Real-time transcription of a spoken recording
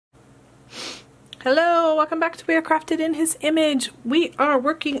Hello, welcome back to We Are Crafted in His Image. We are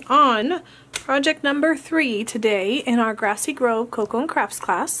working on project number 3 today in our Grassy Grove Coco and Crafts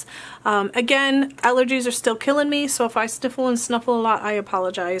class. Again, allergies are still killing me, so if I sniffle and snuffle a lot, I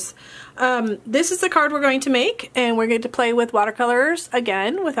apologize. This is the card we're going to make, and we're going to play with watercolors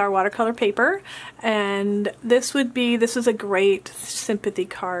again with our watercolor paper. And this is a great sympathy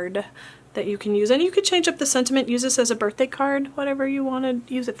card that you can use, and you could change up the sentiment, use this as a birthday card, whatever you want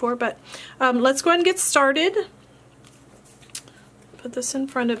to use it for. But let's go ahead and get started. Put this in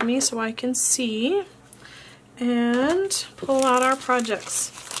front of me so I can see and pull out our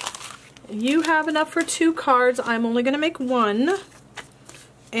projects. You have enough for 2 cards. I'm only going to make 1,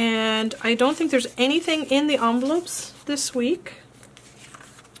 and I don't think there's anything in the envelopes this week.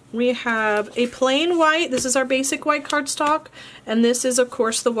 We have a plain white, this is our basic white cardstock, and this is of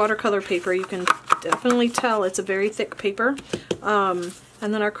course the watercolor paper. You can definitely tell it's a very thick paper. And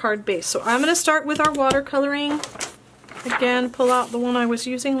then our card base. So I'm going to start with our watercoloring. Again, pull out the one I was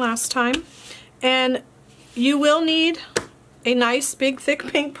using last time. And you will need a nice big thick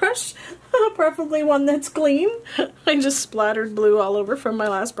paintbrush, preferably one that's clean. I just splattered blue all over from my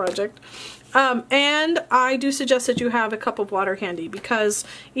last project. And I do suggest that you have a cup of water handy, because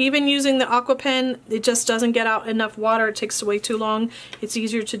even using the aqua pen, it just doesn't get out enough water. It takes way too long. It's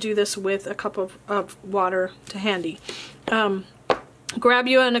easier to do this with a cup of water to handy. Grab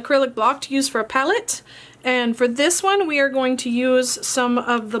you an acrylic block to use for a palette. And for this one, we are going to use some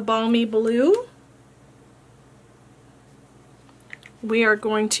of the Balmy Blue. We are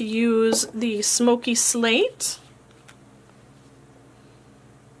going to use the Smoky Slate.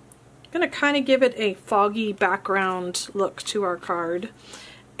 I'm going to kind of give it a foggy background look to our card.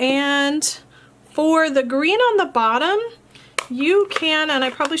 And for the green on the bottom, you can, and I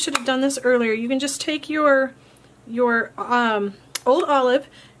probably should have done this earlier, you can just take your Old Olive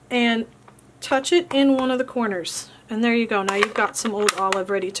and touch it in one of the corners. And there you go. Now you've got some Old Olive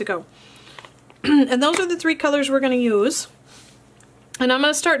ready to go. And those are the 3 colors we're going to use. And I'm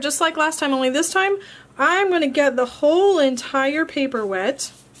going to start just like last time, only this time I'm going to get the whole entire paper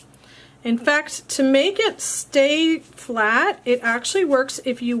wet. In fact, to make it stay flat, it actually works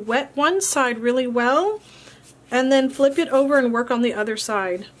if you wet one side really well and then flip it over and work on the other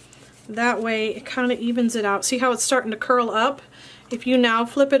side. That way it kind of evens it out. See how it's starting to curl up? If you now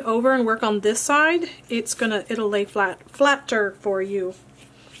flip it over and work on this side, it'll lay flatter for you.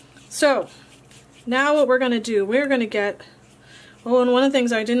 So now what we're going to do, we're going to get, oh, and one of the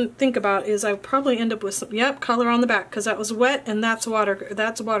things I didn't think about is I probably end up with some, color on the back, because that was wet and that's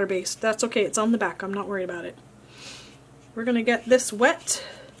water-based. That's okay, it's on the back, I'm not worried about it. We're going to get this wet.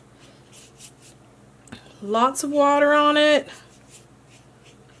 Lots of water on it.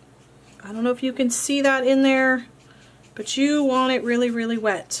 I don't know if you can see that in there, but you want it really, really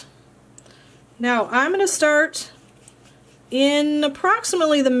wet. Now I'm going to start in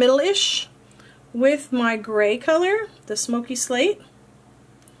approximately the middle-ish with my gray color, the Smoky Slate,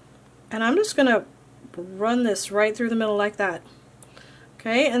 and I'm just going to run this right through the middle like that.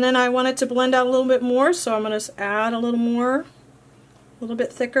 Okay, and then I want it to blend out a little bit more, so I'm going to add a little more, a little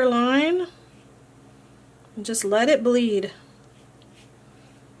bit thicker line, and just let it bleed.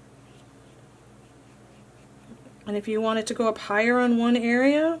 And if you want it to go up higher on one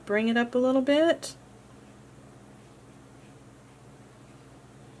area, bring it up a little bit.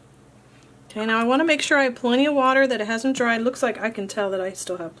 Okay, now I want to make sure I have plenty of water, that it hasn't dried. Looks like I can tell that I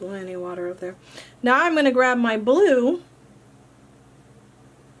still have plenty of water up there. Now I'm going to grab my blue,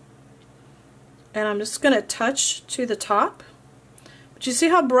 and I'm just going to touch to the top. But you see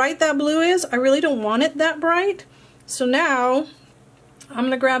how bright that blue is? I really don't want it that bright. So now I'm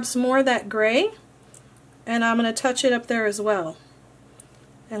going to grab some more of that gray, and I'm going to touch it up there as well.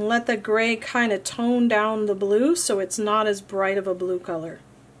 And let the gray kind of tone down the blue so it's not as bright of a blue color.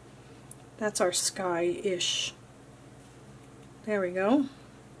 That's our sky-ish. There we go.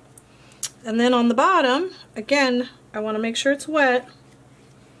 And then on the bottom, again, I want to make sure it's wet.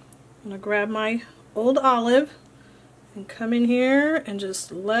 I'm going to grab my Old Olive and come in here and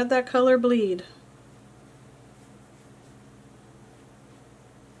just let that color bleed.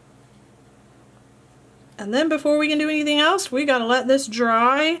 And then before we can do anything else, we got to let this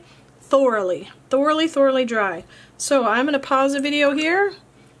dry thoroughly dry. So I'm going to pause the video here,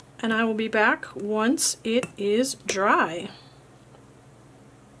 and I will be back once it is dry.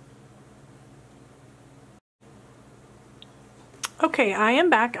 Okay, I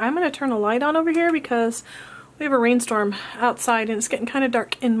am back. I'm going to turn a light on over here because we have a rainstorm outside and it's getting kind of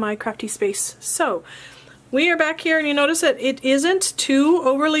dark in my crafty space. So we are back here, and you notice that it isn't too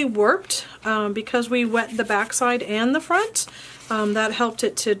overly warped because we wet the back side and the front. That helped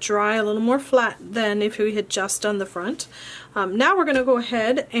it to dry a little more flat than if we had just done the front. Now we're going to go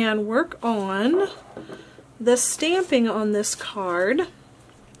ahead and work on the stamping on this card.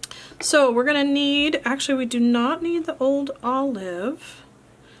 So we're going to need, actually we do not need the old olive.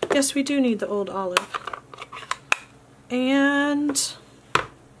 Yes, we do need the old olive. And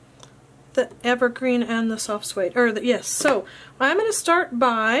the evergreen and the soft suede, or yes. So I'm going to start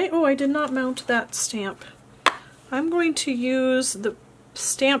by, oh, I did not mount that stamp. I'm going to use the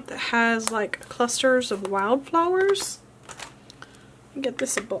stamp that has like clusters of wildflowers. Get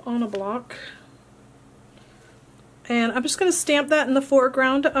this on a block. And I'm just going to stamp that in the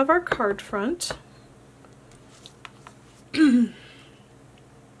foreground of our card front.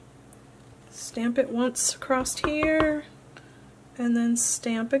 Stamp it once across here, and then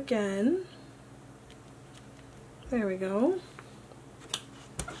stamp again. There we go.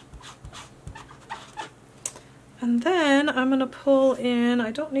 And then I'm going to pull in,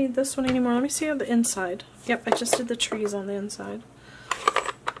 I don't need this one anymore. Let me see on the inside. Yep, I just did the trees on the inside.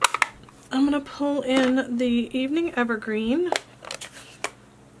 I'm going to pull in the Evening Evergreen,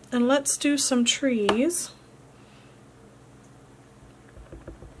 and let's do some trees.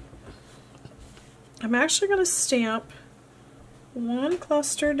 I'm actually going to stamp one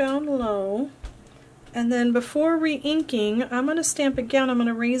cluster down low, and then before re-inking, I'm going to stamp again. I'm going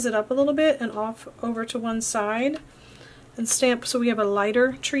to raise it up a little bit and off over to one side and stamp so we have a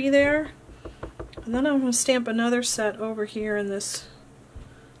lighter tree there. And then I'm going to stamp another set over here in this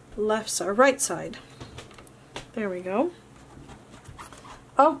left side, right side. There we go.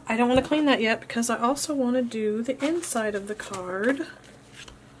 Oh, I don't want to clean that yet because I also want to do the inside of the card.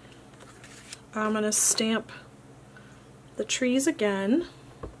 I'm going to stamp the trees again,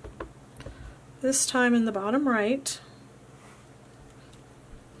 this time in the bottom right.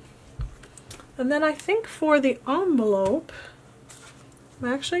 And then I think for the envelope, I'm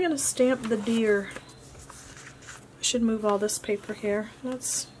actually going to stamp the deer. I should move all this paper here.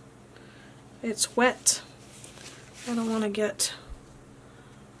 It's wet. I don't want to get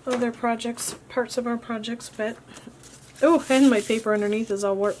other projects, parts of our projects wet. Oh, and my paper underneath is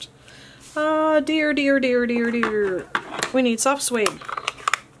all warped. Deer. We need soft suede.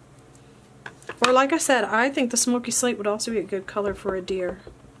 Or like I said, I think the smoky slate would also be a good color for a deer.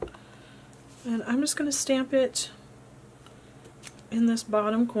 And I'm just going to stamp it in this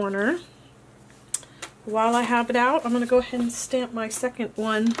bottom corner. While I have it out, I'm going to go ahead and stamp my second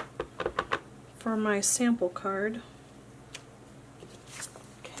one for my sample card.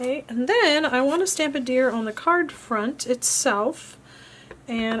 Okay, and then I want to stamp a deer on the card front itself.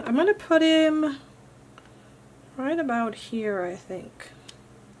 And I'm going to put him right about here, I think.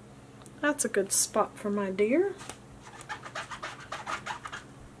 That's a good spot for my deer.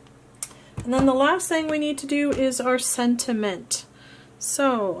 And then the last thing we need to do is our sentiment.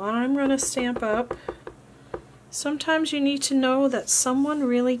 So I'm going to stamp up, sometimes you need to know that someone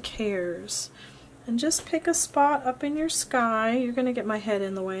really cares. And just pick a spot up in your sky. You're going to get my head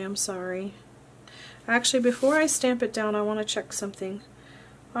in the way, I'm sorry. Actually, before I stamp it down, I want to check something.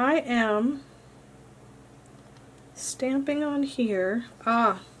 I am stamping on here.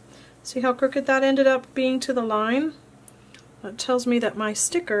 See how crooked that ended up being to the line? That tells me that my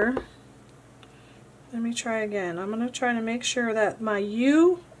sticker, let me try again. I'm going to try to make sure that my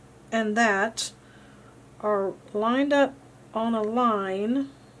U and that are lined up on a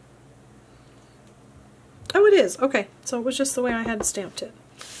line. Oh, it is. Okay, so it was just the way I had stamped it.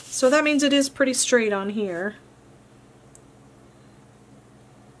 So that means it is pretty straight on here.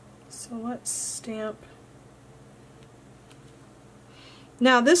 So let's stamp.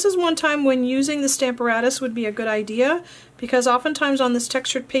 Now this is one time when using the Stamparatus would be a good idea, because oftentimes on this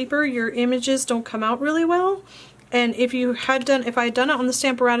textured paper your images don't come out really well, and if I had done it on the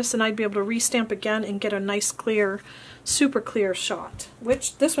Stamparatus, then I'd be able to restamp again and get a nice clear, super clear shot,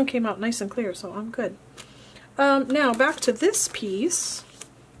 which this one came out nice and clear, so I'm good. Now back to this piece,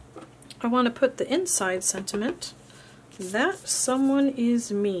 I want to put the inside sentiment. That someone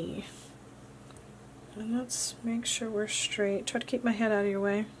is me. And let's make sure we're straight. Try to keep my head out of your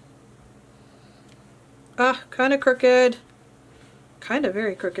way. Kind of crooked. Kind of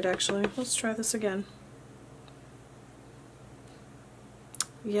very crooked, actually. Let's try this again.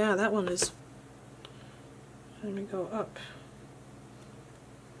 Yeah, that one is. Let me go up.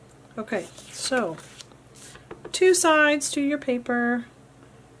 Okay, so two sides to your paper.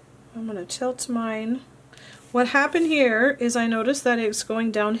 I'm going to tilt mine. What happened here is I noticed that it's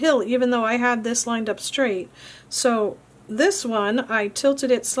going downhill even though I had this lined up straight. So this one, I tilted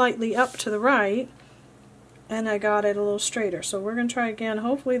it slightly up to the right and I got it a little straighter. So we're going to try again.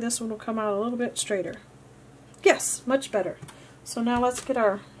 Hopefully this one will come out a little bit straighter. Yes, much better. So now let's get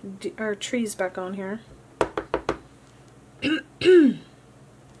our trees back on here. And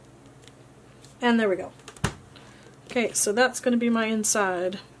there we go. Okay, so that's going to be my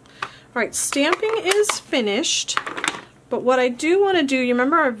inside. Alright, stamping is finished, but what I do want to do, you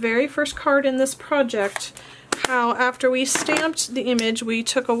remember our very first card in this project, how after we stamped the image, we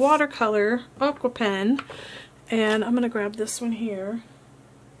took a watercolor aqua pen, and I'm going to grab this one here.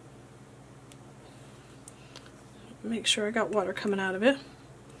 Make sure I got water coming out of it.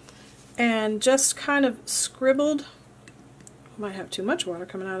 And just kind of scribbled, might have too much water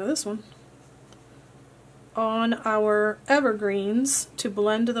coming out of this one, on our evergreens to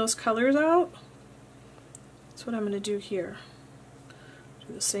blend those colors out. That's what I'm going to do here.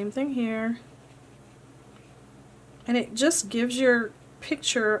 Do the same thing here. And it just gives your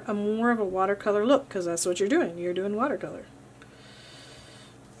picture a more of a watercolor look, because that's what you're doing. You're doing watercolor.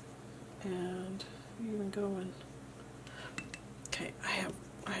 And even going. Okay,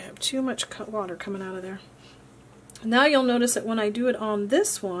 I have too much water coming out of there. Now you'll notice that when I do it on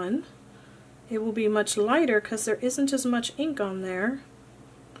this one, it will be much lighter because there isn't as much ink on there.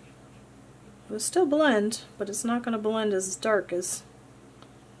 It'll still blend, but it's not going to blend as dark as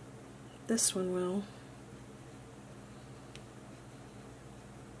this one will.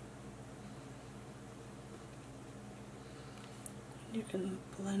 You can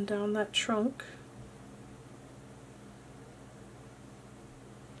blend down that trunk.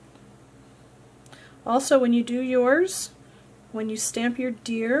 Also, when you do yours, when you stamp your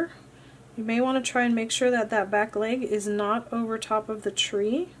deer, you may want to try and make sure that that back leg is not over top of the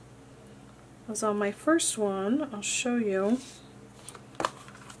tree. As on my first one, I'll show you,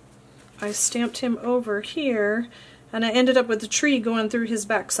 I stamped him over here and I ended up with the tree going through his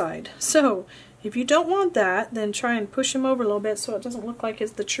backside. So if you don't want that, then try and push him over a little bit so it doesn't look like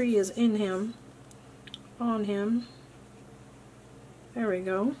the tree is in him, on him. There we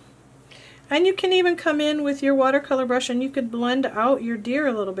go. And you can even come in with your watercolor brush and you could blend out your deer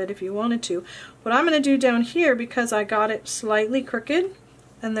a little bit if you wanted to. What I'm going to do down here, because I got it slightly crooked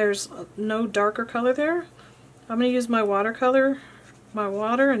and there's no darker color there, I'm going to use my watercolor, my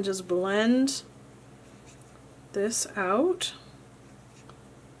water, and just blend this out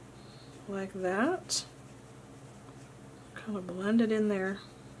like that. Kind of blend it in there.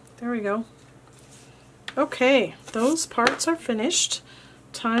 There we go. Okay, those parts are finished.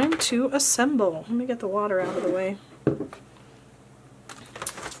 Time to assemble. Let me get the water out of the way.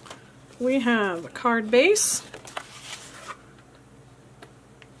 We have a card base.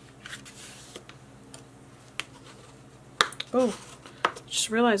 Oh, just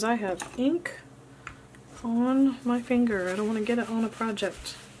realized I have ink on my finger. I don't want to get it on a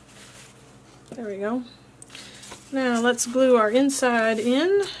project. There we go. Now let's glue our inside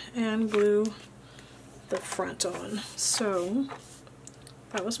in and glue the front on. So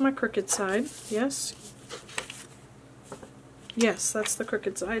that was my crooked side. Yes. Yes, that's the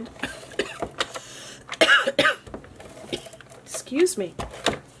crooked side. Excuse me.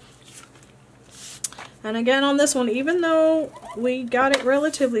 And again on this one, even though we got it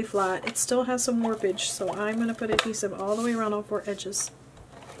relatively flat, it still has some warpage, so I'm going to put adhesive all the way around all four edges.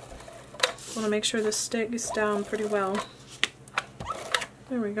 I want to make sure this sticks down pretty well.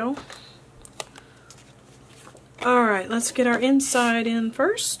 There we go. Alright, let's get our inside in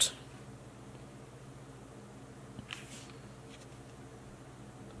first.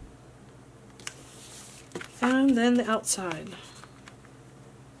 And then the outside.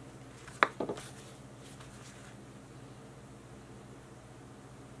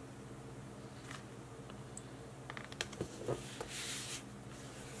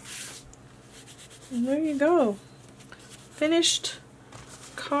 And there you go. Finished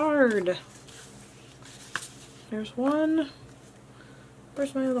card. There's one.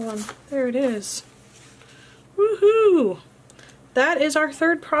 Where's my other one? There it is. Woohoo! That is our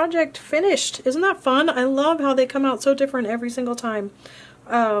third project finished. Isn't that fun? I love how they come out so different every single time.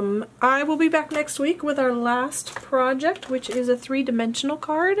 I will be back next week with our last project, which is a 3-dimensional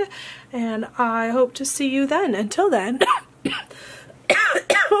card, and I hope to see you then. Until then,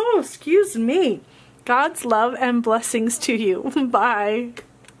 oh, excuse me. God's love and blessings to you. Bye.